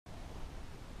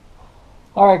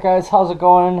Alright guys, how's it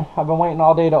going? I've been waiting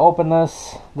all day to open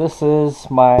this. This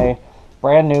is my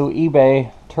brand new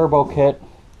eBay turbo kit.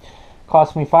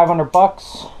 Cost me 500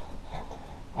 bucks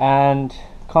and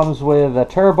comes with a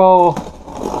turbo,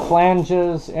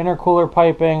 flanges, intercooler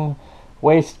piping,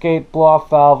 wastegate, blow-off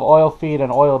valve, oil feed,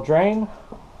 and oil drain.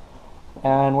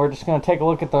 And we're just going to take a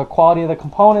look at the quality of the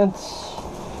components.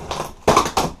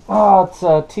 It's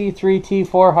a T3,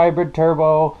 T4 hybrid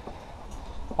turbo.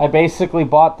 I basically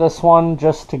bought this one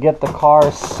just to get the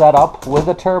car set up with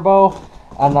a turbo,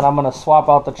 and then I'm going to swap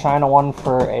out the China one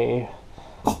for a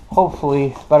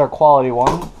hopefully better quality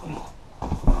one.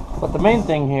 But the main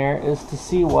thing here is to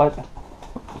see what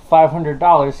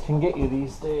 $500 can get you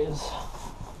these days.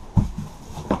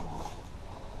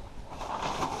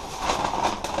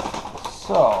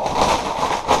 So,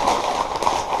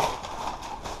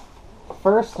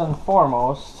 first and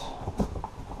foremost,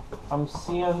 I'm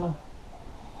seeing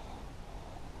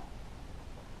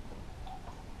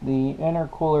the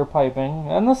intercooler piping,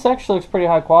 and this actually looks pretty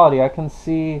high quality. I can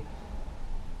see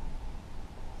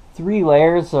 3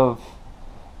 layers of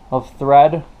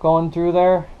thread going through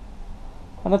there,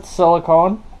 and it's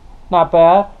silicone. Not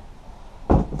bad.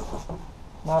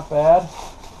 Not bad.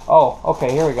 Oh,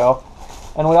 okay, here we go.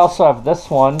 And we also have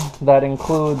this one that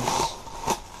includes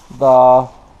the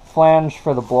flange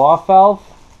for the blow-off valve,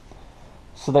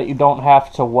 so that you don't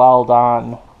have to weld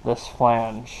on this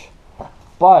flange.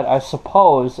 But I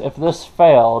suppose if this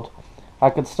failed, I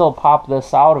could still pop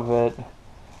this out of it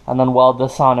and then weld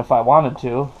this on if I wanted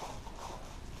to.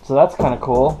 So that's kind of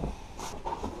cool.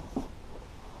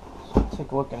 So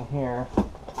take a look in here.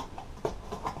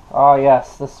 Oh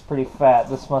yes, this is pretty fat.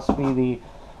 This must be the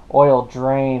oil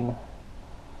drain.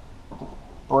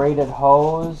 Braided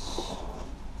hose.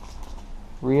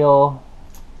 Real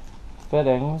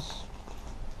fittings.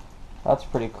 That's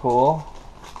pretty cool.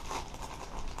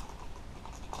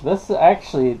 This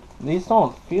actually, these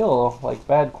don't feel like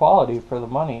bad quality for the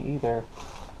money either.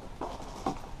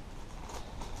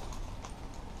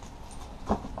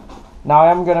 Now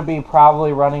I'm going to be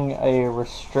probably running a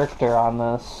restrictor on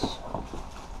this.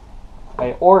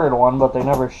 I ordered one, but they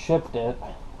never shipped it.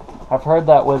 I've heard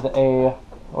that with a,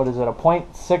 what is it, a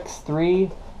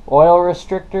 .63 oil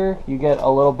restrictor, you get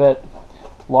a little bit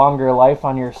longer life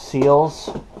on your seals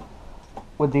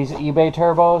with these eBay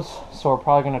turbos, so we're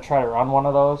probably going to try to run one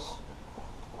of those.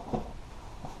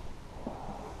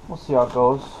 We'll see how it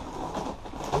goes.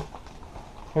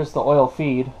 Here's the oil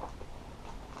feed.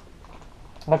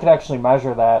 I could actually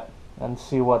measure that and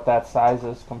see what that size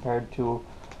is compared to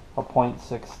a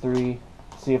 .63,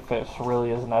 see if it really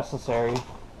is necessary.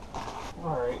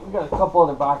 Alright, we got a couple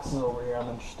other boxes over here I'm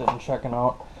interested in checking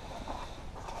out.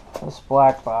 This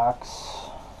black box.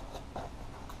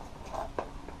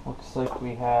 Looks like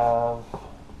we have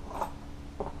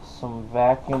some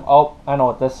vacuum. Oh, I know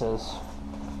what this is.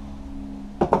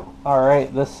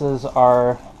 Alright, this is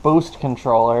our boost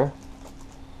controller.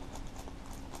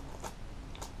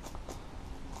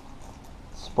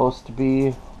 It's supposed to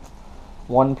be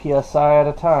 1 PSI at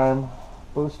a time.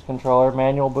 Boost controller,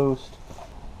 manual boost.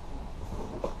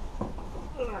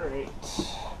 Alright.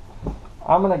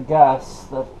 I'm gonna guess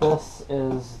that this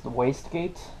is the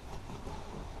wastegate.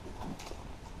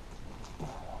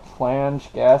 Flange,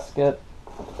 gasket.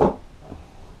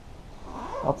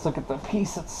 Let's look at the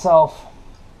piece itself.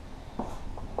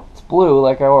 It's blue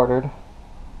like I ordered.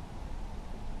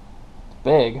 It's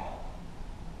big.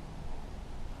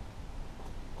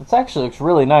 This actually looks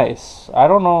really nice. I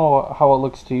don't know how it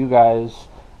looks to you guys.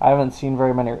 I haven't seen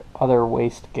very many other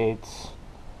wastegates.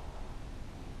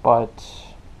 But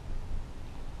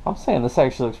I'm saying this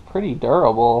actually looks pretty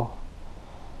durable.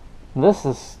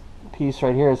 This piece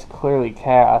right here is clearly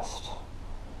cast,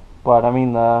 but I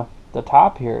mean the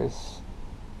top here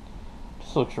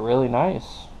just looks really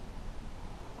nice.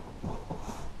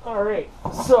 Alright,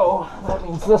 so that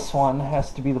means this one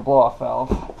has to be the blow-off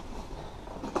valve.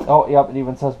 Oh yep, it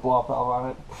even says blow-off valve on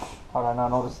it. How did I not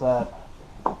notice that?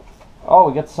 Oh,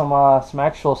 we get some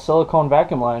actual silicone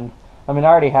vacuum line. I mean, I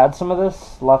already had some of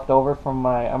this left over from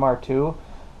my MR2,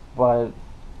 but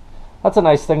that's a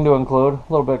nice thing to include, a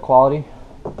little bit of quality.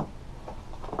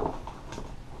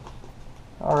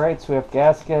 Alright, so we have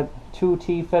gasket, 2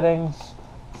 T-fittings,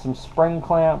 some spring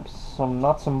clamps, some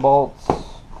nuts and bolts. This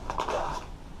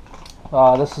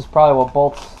is probably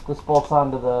what this bolts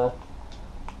onto the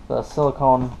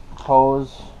silicone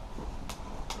hose.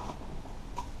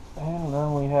 And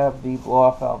then we have the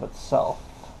blow-off valve itself.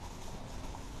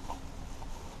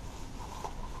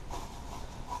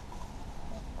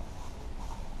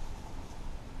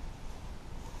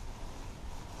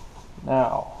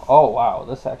 Now, oh wow,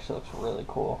 this actually looks really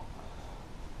cool.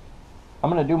 I'm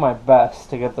going to do my best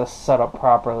to get this set up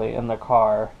properly in the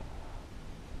car.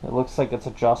 It looks like it's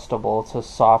adjustable. It says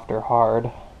soft or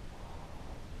hard.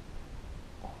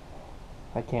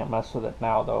 I can't mess with it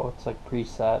now though. It's like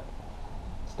preset.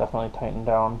 It's definitely tightened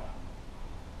down.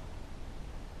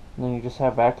 And then you just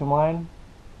have vacuum line.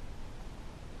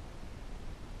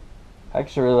 I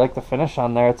actually really like the finish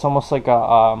on there. It's almost like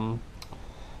a,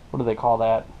 what do they call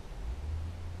that?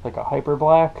 Like a hyper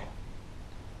black.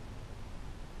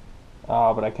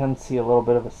 But I can see a little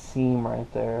bit of a seam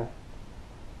right there.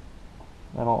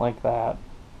 I don't like that.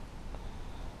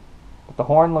 But the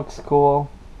horn looks cool.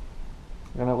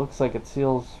 And it looks like it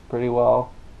seals pretty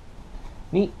well.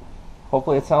 Neat.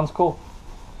 Hopefully it sounds cool.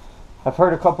 I've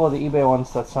heard a couple of the eBay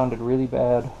ones that sounded really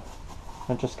bad.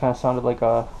 It just kind of sounded like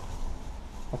a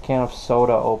can of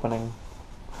soda opening.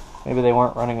 Maybe they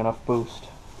weren't running enough boost.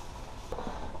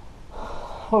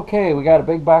 Okay, we got a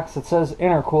big box that says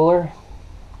intercooler.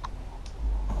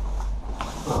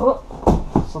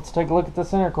 So let's take a look at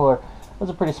this intercooler. It's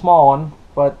a pretty small one,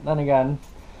 but then again,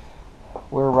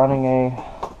 we're running a,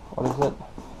 what is it,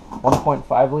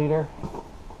 1.5 liter.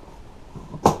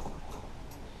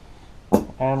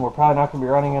 And we're probably not going to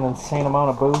be running an insane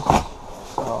amount of boost.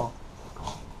 So,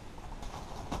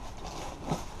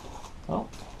 oh,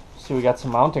 see, we got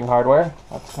some mounting hardware.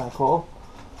 That's kind of cool.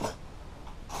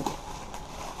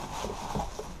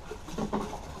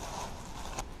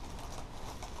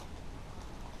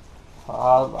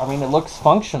 I mean, it looks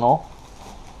functional.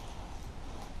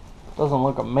 Doesn't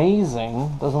look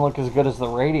amazing. Doesn't look as good as the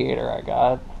radiator I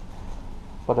got.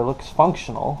 But it looks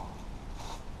functional.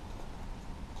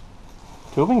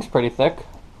 Tubing's pretty thick.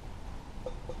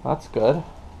 That's good.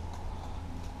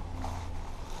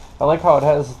 I like how it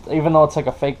has, even though it's like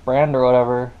a fake brand or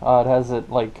whatever, it has it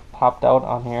like popped out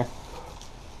on here.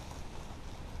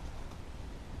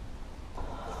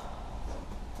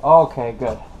 Okay,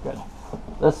 good, good.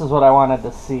 This is what I wanted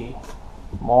to see.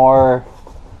 More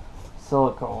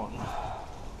silicone.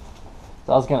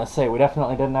 So I was gonna say, we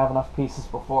definitely didn't have enough pieces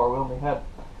before. We only had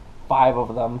 5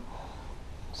 of them.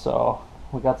 So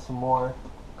we got some more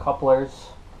couplers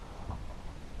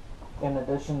in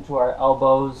addition to our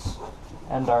elbows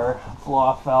and our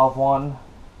blow-off valve one.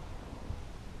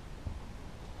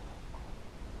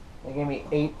 They gave me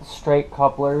 8 straight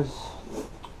couplers.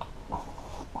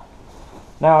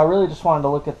 Now I really just wanted to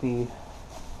look at the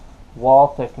wall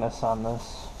thickness on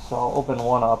this, so I'll open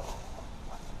one up.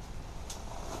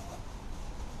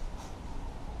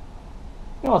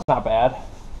 You know, it's not bad.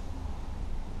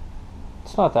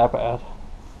 It's not that bad.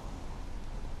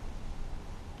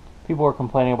 People were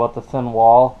complaining about the thin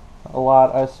wall a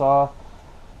lot, I saw,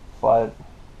 but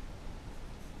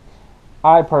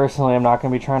I personally am not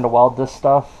going to be trying to weld this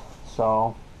stuff,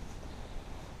 so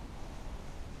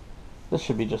this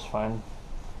should be just fine.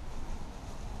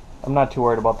 I'm not too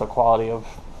worried about the quality of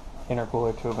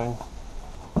intercooler tubing.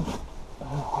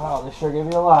 Wow, they sure gave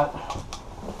you a lot.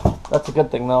 That's a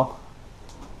good thing though.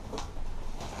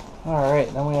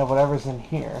 Alright, then we have whatever's in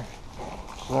here,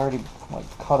 which is already like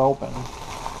cut open.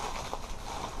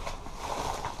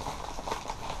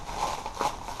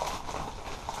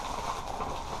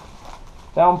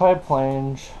 Downpipe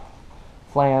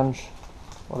flange,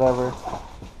 whatever.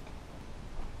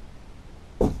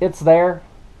 It's there.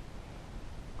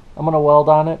 I'm gonna weld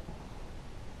on it.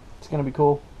 It's gonna be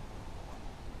cool.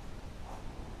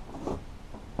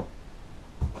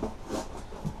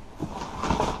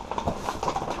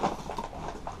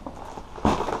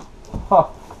 Huh,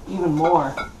 even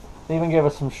more. They even gave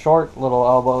us some short little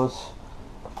elbows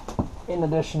in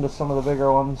addition to some of the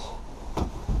bigger ones.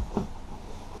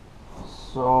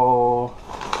 So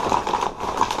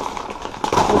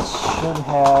this should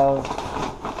have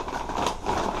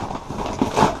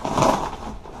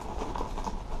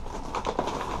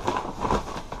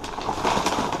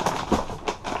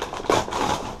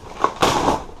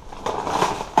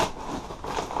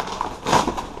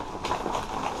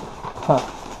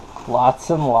lots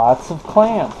and lots of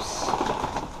clamps.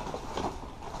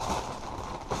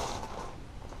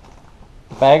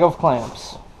 Bag of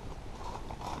clamps.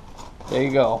 There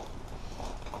you go.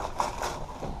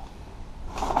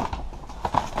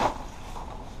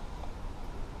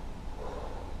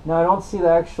 Now I don't see the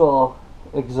actual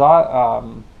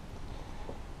exhaust,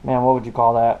 man, what would you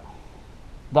call that?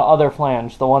 The other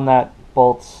flange, the one that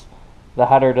bolts the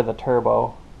header to the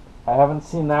turbo. I haven't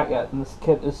seen that yet, and this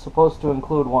kit is supposed to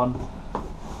include one.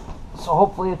 So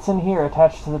hopefully it's in here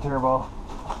attached to the turbo.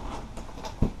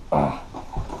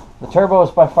 The turbo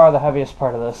is by far the heaviest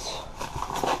part of this.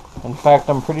 In fact,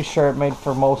 I'm pretty sure it made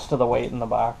for most of the weight in the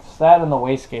box. That and the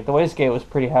wastegate. The wastegate was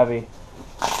pretty heavy,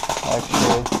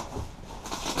 actually.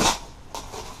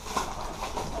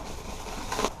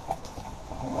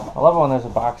 I love it when there's a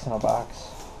box in a box.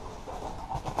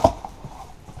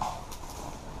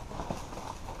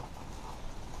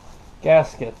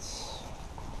 Gaskets.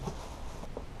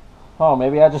 Oh,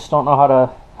 maybe I just don't know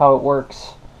how it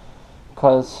works,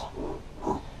 because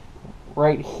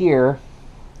right here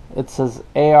it says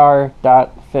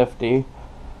AR.50,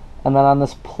 and then on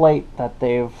this plate that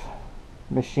they've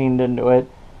machined into it,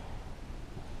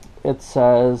 it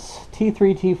says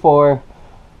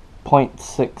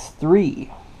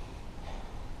T3T4.63.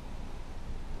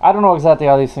 I don't know exactly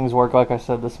how these things work. Like I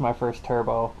said, this is my first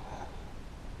turbo,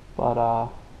 but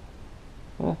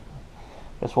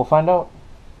guess we'll find out.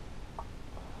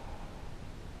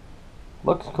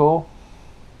 Looks cool.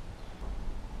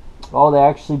 Oh, they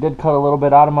actually did cut a little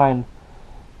bit out of mine.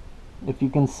 If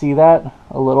you can see that,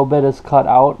 a little bit is cut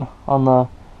out on the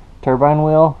turbine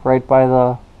wheel right by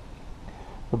the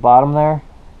bottom there.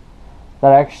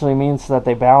 That actually means that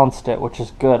they balanced it, which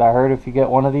is good. I heard if you get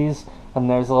one of these and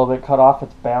there's a little bit cut off,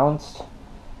 it's balanced,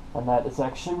 and that is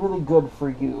actually really good for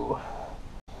you.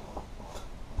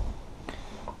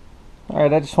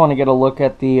 Alright, I just want to get a look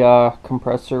at the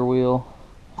compressor wheel.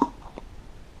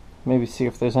 Maybe see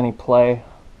if there's any play.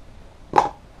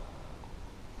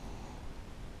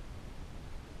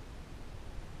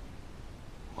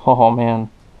 Oh man.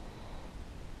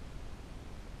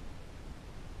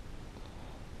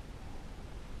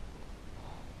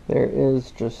 There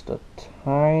is just a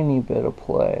tiny bit of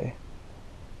play.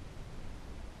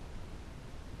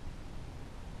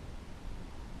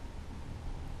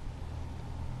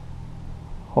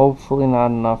 Hopefully not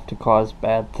enough to cause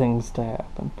bad things to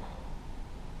happen.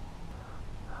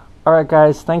 Alright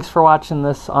guys, thanks for watching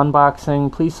this unboxing.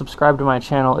 Please subscribe to my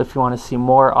channel if you want to see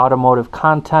more automotive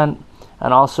content,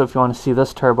 and also if you want to see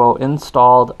this turbo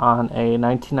installed on a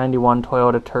 1991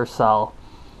 Toyota Tercel.